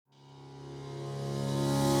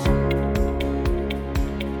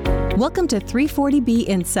Welcome to 340B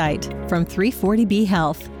Insight from 340B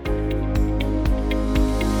Health.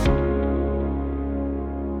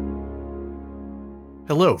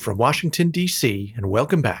 Hello from Washington, D.C., and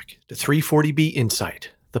welcome back to 340B Insight,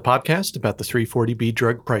 the podcast about the 340B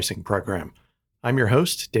drug pricing program. I'm your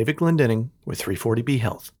host, David Glendinning with 340B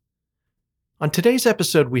Health. On today's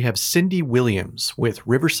episode, we have Cindy Williams with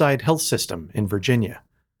Riverside Health System in Virginia.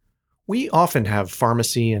 We often have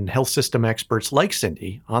pharmacy and health system experts like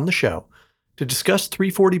Cindy on the show to discuss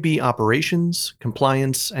 340B operations,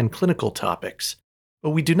 compliance, and clinical topics, but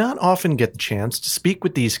we do not often get the chance to speak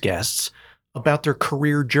with these guests about their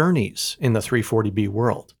career journeys in the 340B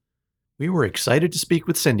world. We were excited to speak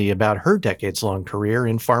with Cindy about her decades-long career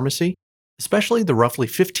in pharmacy, especially the roughly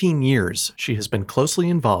 15 years she has been closely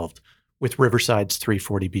involved with Riverside's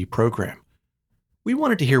 340B program. We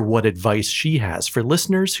wanted to hear what advice she has for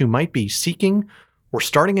listeners who might be seeking or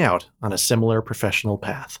starting out on a similar professional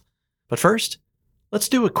path. But first, let's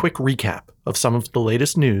do a quick recap of some of the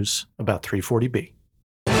latest news about 340B.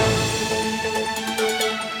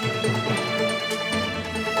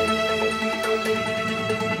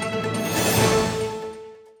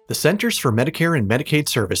 The Centers for Medicare and Medicaid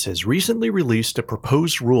Services recently released a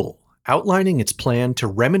proposed rule outlining its plan to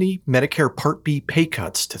remedy Medicare Part B pay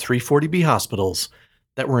cuts to 340B hospitals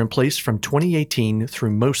that were in place from 2018 through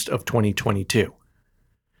most of 2022.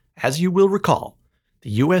 As you will recall, the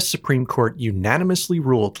U.S. Supreme Court unanimously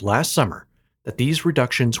ruled last summer that these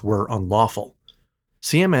reductions were unlawful.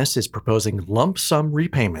 CMS is proposing lump sum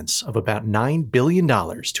repayments of about $9 billion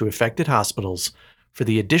to affected hospitals for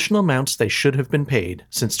the additional amounts they should have been paid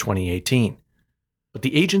since 2018. But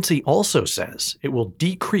the agency also says it will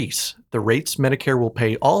decrease the rates Medicare will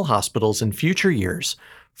pay all hospitals in future years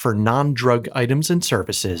for non-drug items and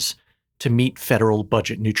services to meet federal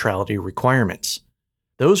budget neutrality requirements.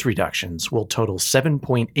 Those reductions will total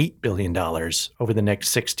 $7.8 billion over the next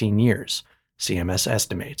 16 years, CMS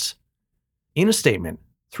estimates. In a statement,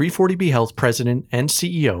 340B Health President and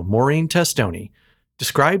CEO Maureen Testoni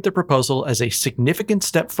described the proposal as a significant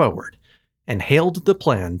step forward and hailed the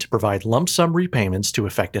plan to provide lump sum repayments to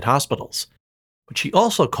affected hospitals. But she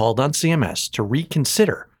also called on CMS to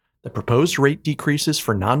reconsider the proposed rate decreases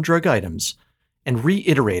for non-drug items and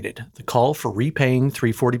reiterated the call for repaying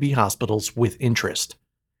 340B hospitals with interest.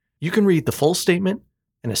 You can read the full statement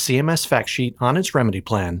and a CMS fact sheet on its remedy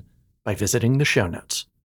plan by visiting the show notes.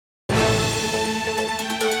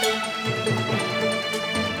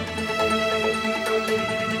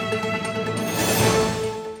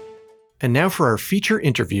 And now for our feature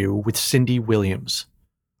interview with Cindy Williams.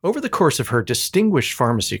 Over the course of her distinguished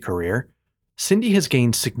pharmacy career, Cindy has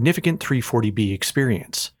gained significant 340B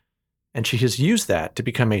experience, and she has used that to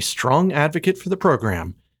become a strong advocate for the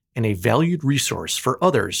program and a valued resource for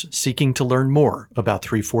others seeking to learn more about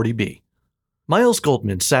 340B. Miles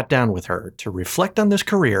Goldman sat down with her to reflect on this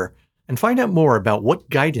career and find out more about what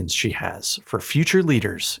guidance she has for future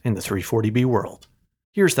leaders in the 340B world.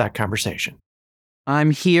 Here's that conversation.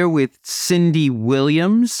 I'm here with Cindy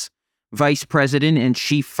Williams, Vice President and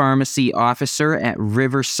Chief Pharmacy Officer at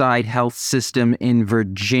Riverside Health System in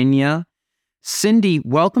Virginia. Cindy,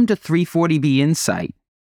 welcome to 340B Insight.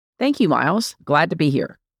 Thank you, Miles. Glad to be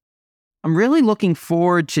here. I'm really looking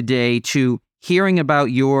forward today to hearing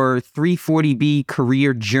about your 340B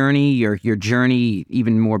career journey, your journey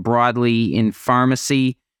even more broadly in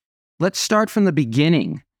pharmacy. Let's start from the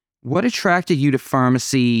beginning. What attracted you to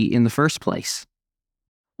pharmacy in the first place?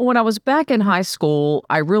 When I was back in high school,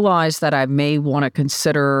 I realized that I may want to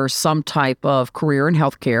consider some type of career in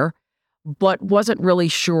healthcare, but wasn't really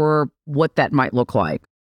sure what that might look like.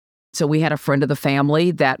 So we had a friend of the family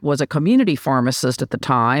that was a community pharmacist at the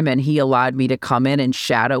time, and he allowed me to come in and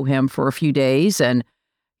shadow him for a few days and,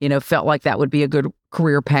 felt like that would be a good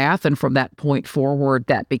career path. And from that point forward,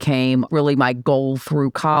 that became really my goal through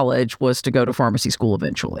college was to go to pharmacy school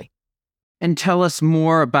eventually. And tell us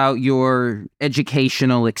more about your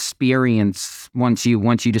educational experience once you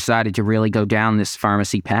decided to really go down this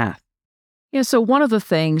pharmacy path. Yeah, so one of the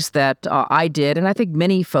things that I did, and I think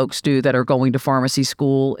many folks do that are going to pharmacy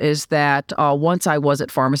school, is that once I was at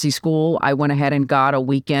pharmacy school, I went ahead and got a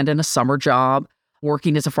weekend and a summer job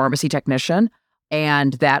working as a pharmacy technician,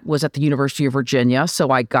 and that was at the University of Virginia. So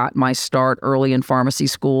I got my start early in pharmacy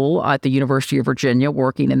school at the University of Virginia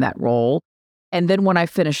working in that role. And then when I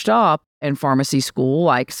finished up in pharmacy school,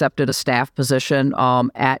 I accepted a staff position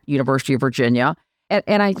at University of Virginia.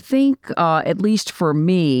 And I think, at least for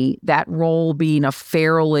me, that role being a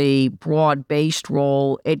fairly broad-based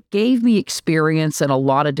role, it gave me experience in a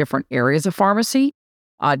lot of different areas of pharmacy.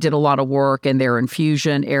 I did a lot of work in their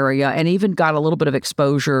infusion area and even got a little bit of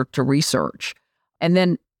exposure to research. And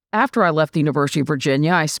then After I left the University of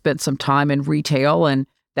Virginia, I spent some time in retail, and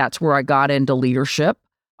that's where I got into leadership.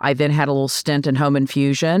 I then had a little stint in home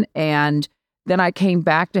infusion, and then I came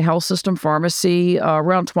back to health system pharmacy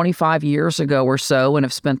around 25 years ago or so, and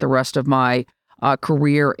have spent the rest of my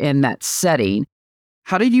career in that setting.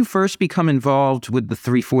 How did you first become involved with the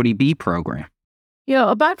 340B program?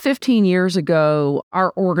 Yeah, about 15 years ago,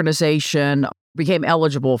 our organization became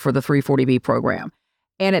eligible for the 340B program.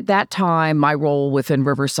 And at that time, my role within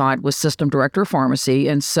Riverside was System Director of Pharmacy.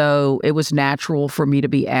 And so it was natural for me to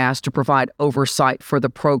be asked to provide oversight for the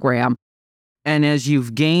program. And as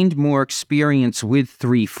you've gained more experience with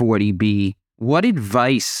 340B, what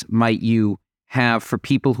advice might you have for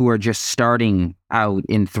people who are just starting out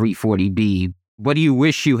in 340B? What do you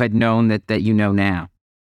wish you had known that you know now?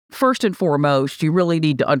 First and foremost, you really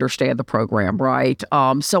need to understand the program, right?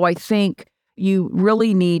 So I think you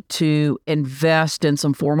really need to invest in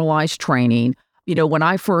some formalized training. When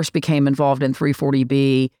I first became involved in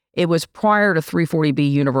 340B, it was prior to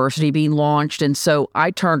 340B University being launched. And so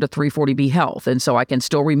I turned to 340B Health. And so I can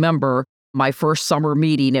still remember my first summer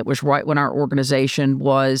meeting. It was right when our organization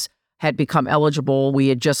had become eligible. We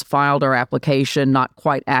had just filed our application, not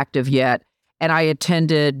quite active yet. And I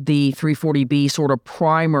attended the 340B sort of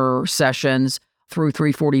primer sessions through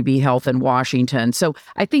 340B Health in Washington. So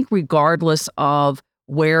I think regardless of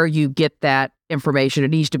where you get that information, it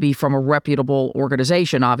needs to be from a reputable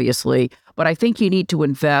organization, obviously. But I think you need to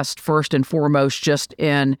invest first and foremost just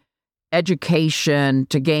in education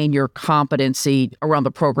to gain your competency around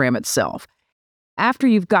the program itself. After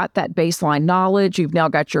you've got that baseline knowledge, you've now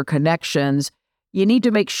got your connections, you need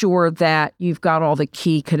to make sure that you've got all the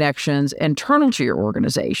key connections internal to your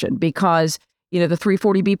organization because the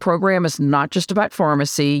 340B program is not just about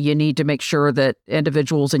pharmacy. You need to make sure that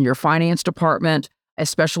individuals in your finance department,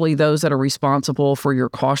 especially those that are responsible for your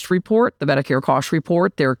cost report, the Medicare cost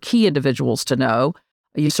report, they're key individuals to know.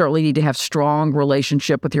 You certainly need to have strong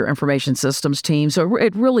relationship with your information systems team. So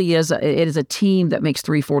it really is a team that makes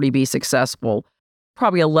 340B successful.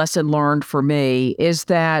 Probably a lesson learned for me is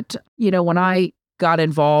that, when I got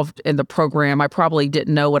involved in the program, I probably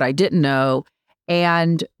didn't know what I didn't know.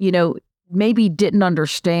 And, maybe didn't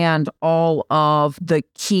understand all of the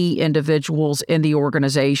key individuals in the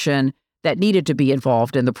organization that needed to be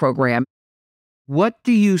involved in the program. What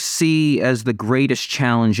do you see as the greatest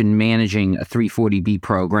challenge in managing a 340B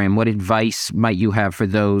program? What advice might you have for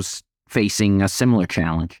those facing a similar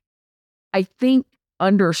challenge? I think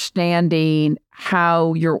understanding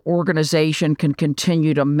how your organization can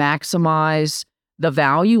continue to maximize the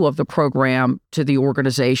value of the program to the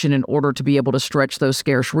organization in order to be able to stretch those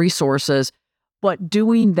scarce resources, but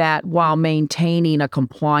doing that while maintaining a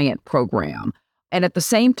compliant program. And at the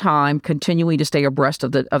same time, continuing to stay abreast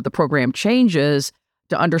of the program changes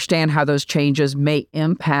to understand how those changes may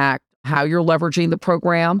impact how you're leveraging the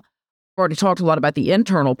program. I've already talked a lot about the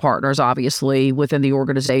internal partners, obviously, within the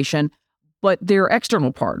organization, but there are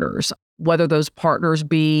external partners, whether those partners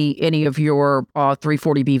be any of your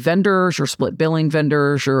 340B vendors, your split billing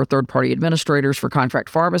vendors, your third-party administrators for contract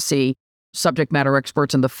pharmacy, subject matter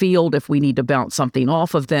experts in the field if we need to bounce something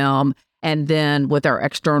off of them, and then with our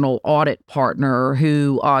external audit partner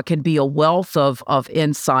who can be a wealth of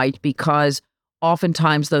insight because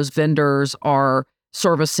oftentimes those vendors are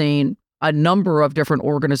servicing a number of different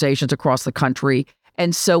organizations across the country.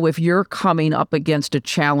 And so if you're coming up against a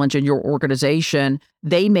challenge in your organization,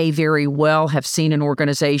 they may very well have seen an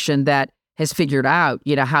organization that has figured out,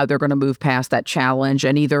 how they're going to move past that challenge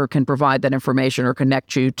and either can provide that information or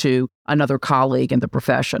connect you to another colleague in the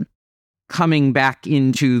profession. Coming back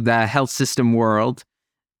into the health system world,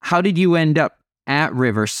 how did you end up at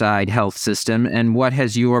Riverside Health System and what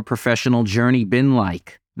has your professional journey been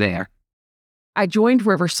like there? I joined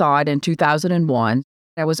Riverside in 2001.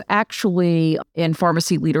 I was actually in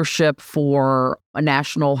pharmacy leadership for a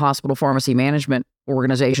national hospital pharmacy management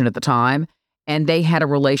organization at the time, and they had a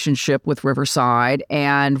relationship with Riverside,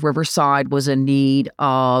 and Riverside was in need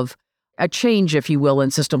of a change, if you will,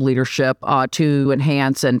 in system leadership to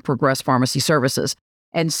enhance and progress pharmacy services.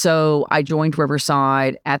 And so I joined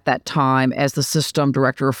Riverside at that time as the system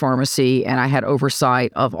director of pharmacy, and I had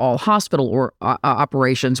oversight of all hospital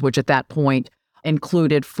operations, which at that point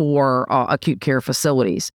included 4 acute care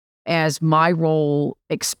facilities. As my role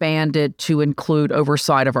expanded to include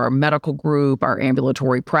oversight of our medical group, our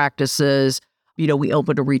ambulatory practices, we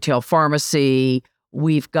opened a retail pharmacy.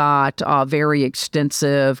 We've got very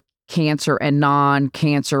extensive cancer and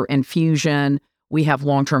non-cancer infusion. We have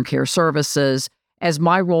long-term care services. As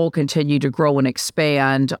my role continued to grow and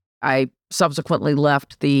expand, I subsequently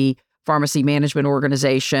left the pharmacy management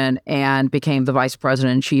organization and became the vice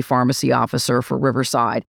president and chief pharmacy officer for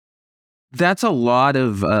Riverside. That's a lot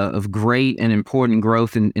of great and important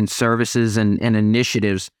growth in services and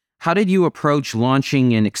initiatives. How did you approach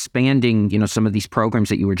launching and expanding, some of these programs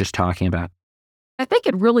that you were just talking about? I think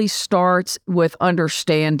it really starts with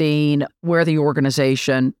understanding where the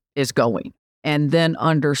organization is going and then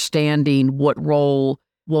understanding what role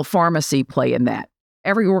will pharmacy play in that.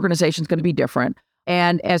 Every organization is going to be different.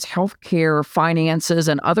 And as healthcare finances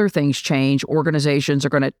and other things change, organizations are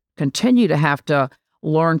going to continue to have to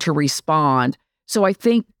learn to respond. So I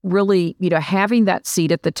think really, having that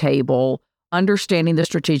seat at the table, understanding the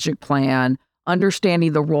strategic plan,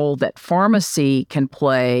 understanding the role that pharmacy can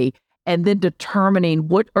play, and then determining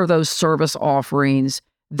what are those service offerings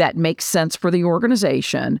that make sense for the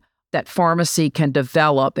organization that pharmacy can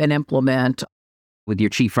develop and implement. With your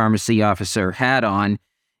chief pharmacy officer hat on,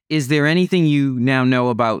 is there anything you now know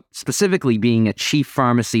about specifically being a chief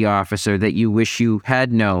pharmacy officer that you wish you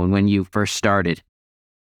had known when you first started?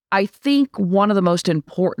 I think one of the most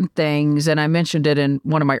important things, and I mentioned it in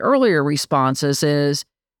one of my earlier responses, is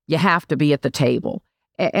you have to be at the table.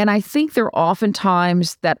 And I think there are often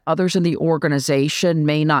times that others in the organization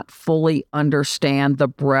may not fully understand the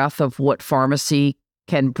breadth of what pharmacy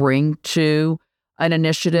can bring to an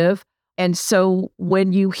initiative. And so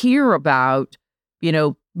when you hear about,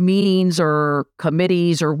 meetings or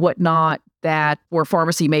committees or whatnot that where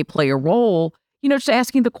pharmacy may play a role, just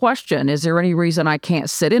asking the question, is there any reason I can't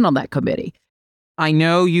sit in on that committee? I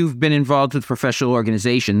know you've been involved with professional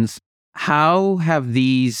organizations. How have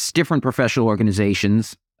these different professional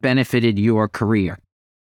organizations benefited your career?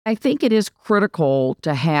 I think it is critical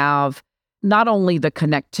to have not only the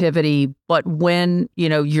connectivity, but when,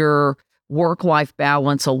 your work-life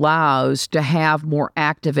balance allows, to have more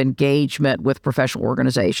active engagement with professional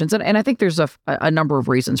organizations. And I think there's a number of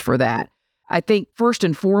reasons for that. I think first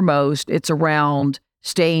and foremost, it's around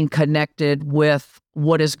staying connected with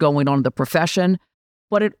what is going on in the profession,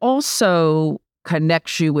 but it also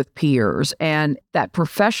connects you with peers. And that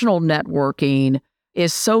professional networking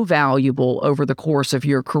is so valuable over the course of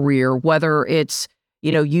your career, whether it's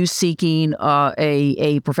you seeking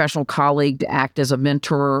a professional colleague to act as a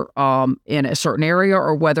mentor in a certain area,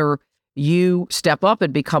 or whether you step up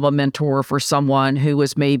and become a mentor for someone who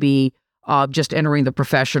is maybe just entering the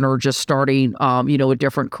profession or just starting, a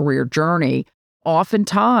different career journey.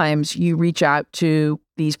 Oftentimes, you reach out to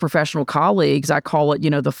these professional colleagues. I call it,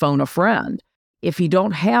 the phone a friend. If you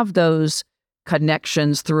don't have those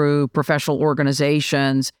connections through professional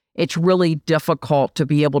organizations, it's really difficult to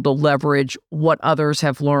be able to leverage what others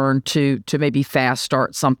have learned to maybe fast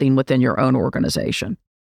start something within your own organization.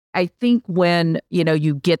 I think when,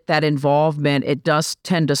 you get that involvement, it does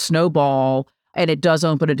tend to snowball, and it does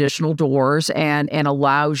open additional doors and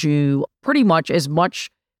allows you pretty much as much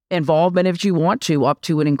involvement as you want to, up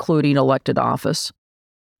to and including elected office.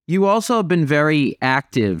 You also have been very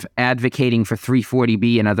active advocating for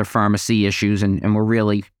 340B and other pharmacy issues, and we're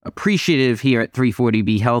really appreciative here at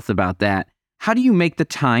 340B Health about that. How do you make the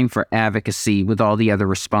time for advocacy with all the other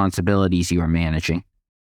responsibilities you are managing?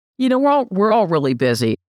 We're all really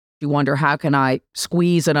busy. You wonder, how can I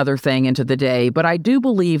squeeze another thing into the day? But I do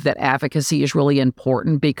believe that advocacy is really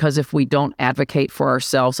important, because if we don't advocate for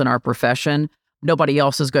ourselves in our profession, nobody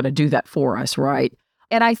else is going to do that for us, right?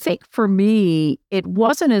 And I think for me, it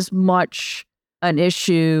wasn't as much an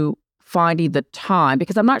issue finding the time,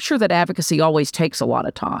 because I'm not sure that advocacy always takes a lot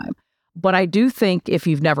of time. But I do think if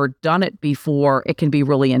you've never done it before, it can be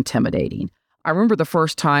really intimidating. I remember the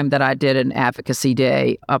first time that I did an advocacy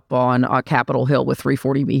day up on Capitol Hill with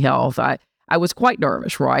 340B Health. I was quite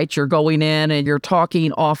nervous, right? You're going in and you're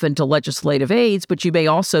talking often to legislative aides, but you may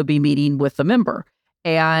also be meeting with the member.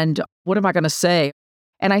 And what am I going to say?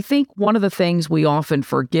 And I think one of the things we often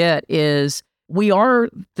forget is we are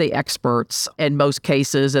the experts in most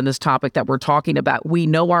cases in this topic that we're talking about. We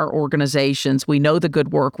know our organizations, we know the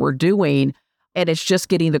good work we're doing, and it's just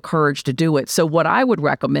getting the courage to do it. So what I would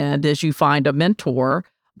recommend is you find a mentor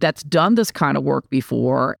that's done this kind of work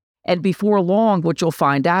before. And before long, what you'll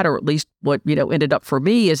find out, or at least what ended up for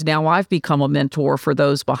me, is now I've become a mentor for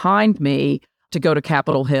those behind me to go to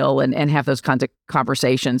Capitol Hill and have those kinds of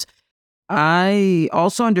conversations. I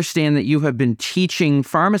also understand that you have been teaching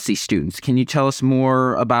pharmacy students. Can you tell us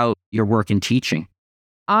more about your work in teaching?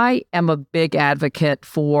 I am a big advocate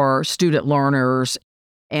for student learners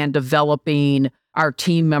and developing our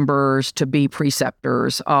team members to be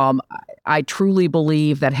preceptors. I truly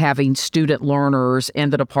believe that having student learners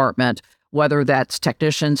in the department, whether that's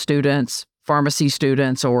technician students, pharmacy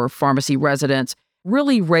students, or pharmacy residents,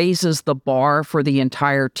 really raises the bar for the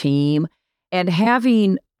entire team. And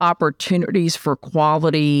having opportunities for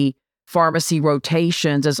quality pharmacy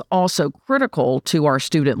rotations is also critical to our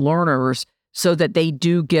student learners so that they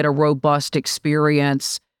do get a robust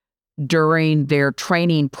experience during their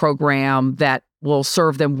training program that will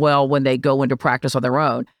serve them well when they go into practice on their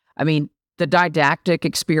own. I mean, the didactic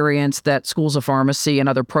experience that schools of pharmacy and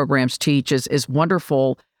other programs teach is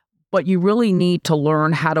wonderful, but you really need to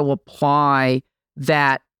learn how to apply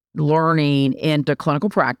that learning into clinical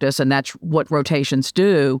practice, and that's what rotations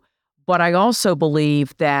do. But I also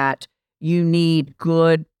believe that you need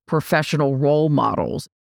good professional role models.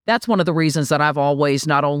 That's one of the reasons that I've always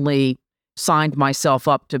not only signed myself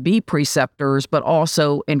up to be preceptors, but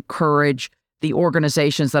also encourage the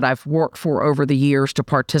organizations that I've worked for over the years to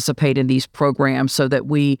participate in these programs so that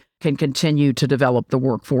we can continue to develop the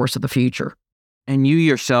workforce of the future. And you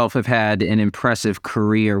yourself have had an impressive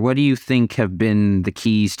career. What do you think have been the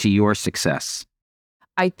keys to your success?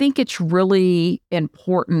 I think it's really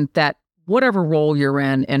important that whatever role you're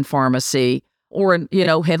in pharmacy or in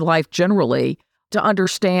life generally, to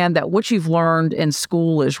understand that what you've learned in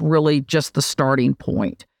school is really just the starting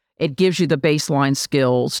point. It gives you the baseline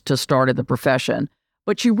skills to start in the profession,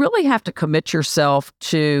 but you really have to commit yourself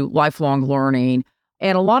to lifelong learning.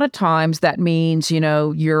 And a lot of times that means,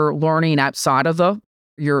 you're learning outside of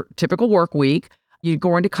your typical work week. You're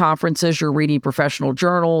going to conferences, you're reading professional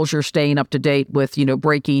journals, you're staying up to date with,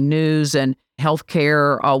 breaking news and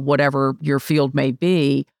healthcare, whatever your field may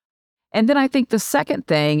be. And then I think the second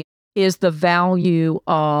thing is the value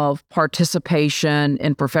of participation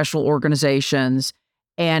in professional organizations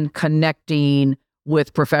and connecting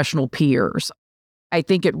with professional peers. I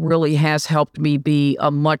think it really has helped me be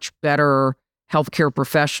a much better healthcare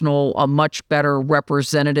professional, a much better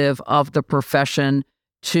representative of the profession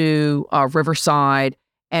to Riverside,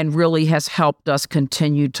 and really has helped us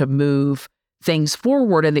continue to move things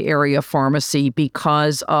forward in the area of pharmacy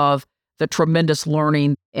because of the tremendous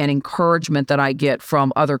learning and encouragement that I get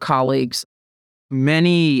from other colleagues.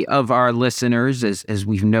 Many of our listeners, as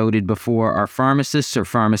we've noted before, are pharmacists or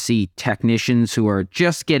pharmacy technicians who are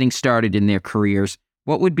just getting started in their careers.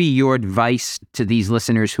 What would be your advice to these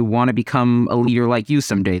listeners who want to become a leader like you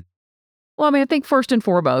someday? Well, I think first and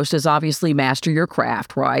foremost is obviously master your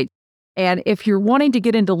craft, right? And if you're wanting to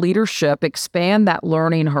get into leadership, expand that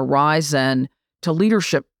learning horizon to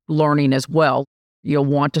leadership learning as well. You'll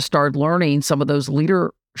want to start learning some of those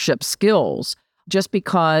leadership skills. Just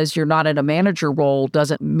because you're not in a manager role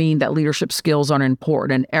doesn't mean that leadership skills aren't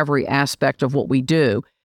important in every aspect of what we do.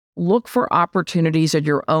 Look for opportunities at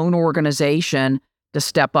your own organization to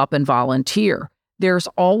step up and volunteer. There's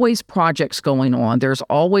always projects going on. There's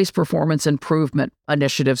always performance improvement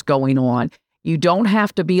initiatives going on. You don't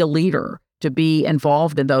have to be a leader to be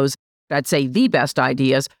involved in those. I'd say the best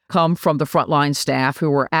ideas come from the frontline staff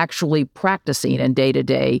who are actually practicing in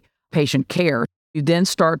day-to-day patient care. You then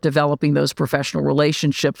start developing those professional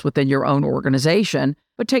relationships within your own organization,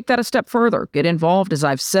 but take that a step further. Get involved, as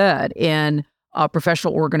I've said, in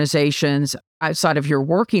professional organizations outside of your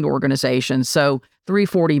working organization. So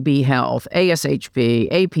 340B Health,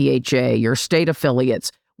 ASHP, APHA, your state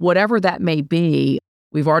affiliates, whatever that may be.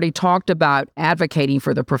 We've already talked about advocating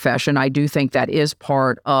for the profession. I do think that is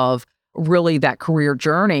part of really that career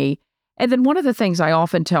journey. And then one of the things I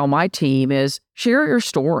often tell my team is share your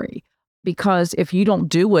story, because if you don't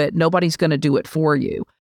do it, nobody's going to do it for you.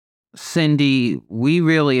 Cindy, we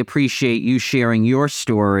really appreciate you sharing your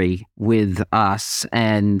story with us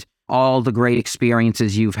and all the great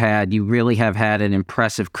experiences you've had. You really have had an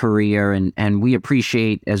impressive career, and we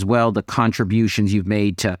appreciate as well the contributions you've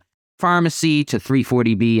made to pharmacy, to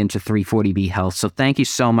 340B, and to 340B Health. So thank you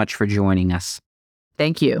so much for joining us.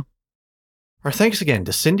 Thank you. Our thanks again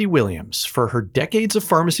to Cindy Williams for her decades of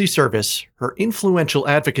pharmacy service, her influential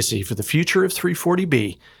advocacy for the future of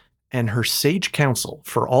 340B, and her sage counsel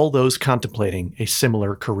for all those contemplating a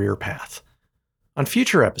similar career path. On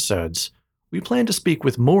future episodes, we plan to speak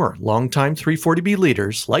with more longtime 340B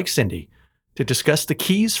leaders like Cindy to discuss the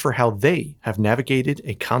keys for how they have navigated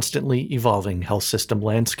a constantly evolving health system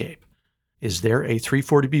landscape. Is there a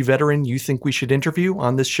 340B veteran you think we should interview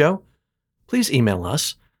on this show? Please email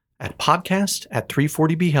us at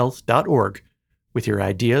podcast@340bhealth.org with your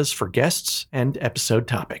ideas for guests and episode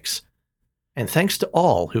topics. And thanks to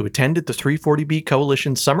all who attended the 340B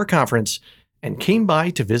Coalition Summer Conference and came by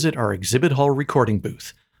to visit our exhibit hall recording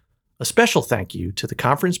booth. A special thank you to the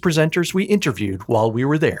conference presenters we interviewed while we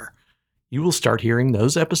were there. You will start hearing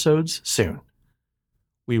those episodes soon.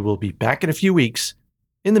 We will be back in a few weeks.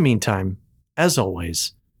 In the meantime, as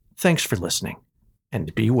always, thanks for listening,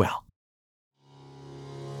 and be well.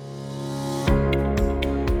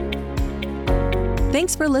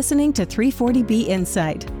 Thanks for listening to 340B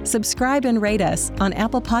Insight. Subscribe and rate us on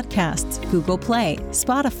Apple Podcasts, Google Play,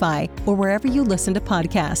 Spotify, or wherever you listen to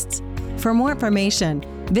podcasts. For more information,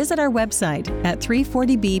 visit our website at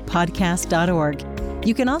 340bpodcast.org.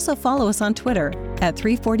 You can also follow us on Twitter at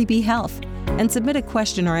 340B Health and submit a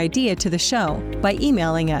question or idea to the show by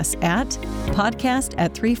emailing us at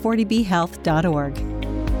podcast@340bhealth.org.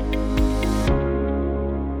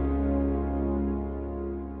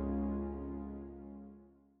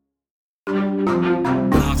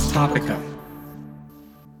 Vox Topica.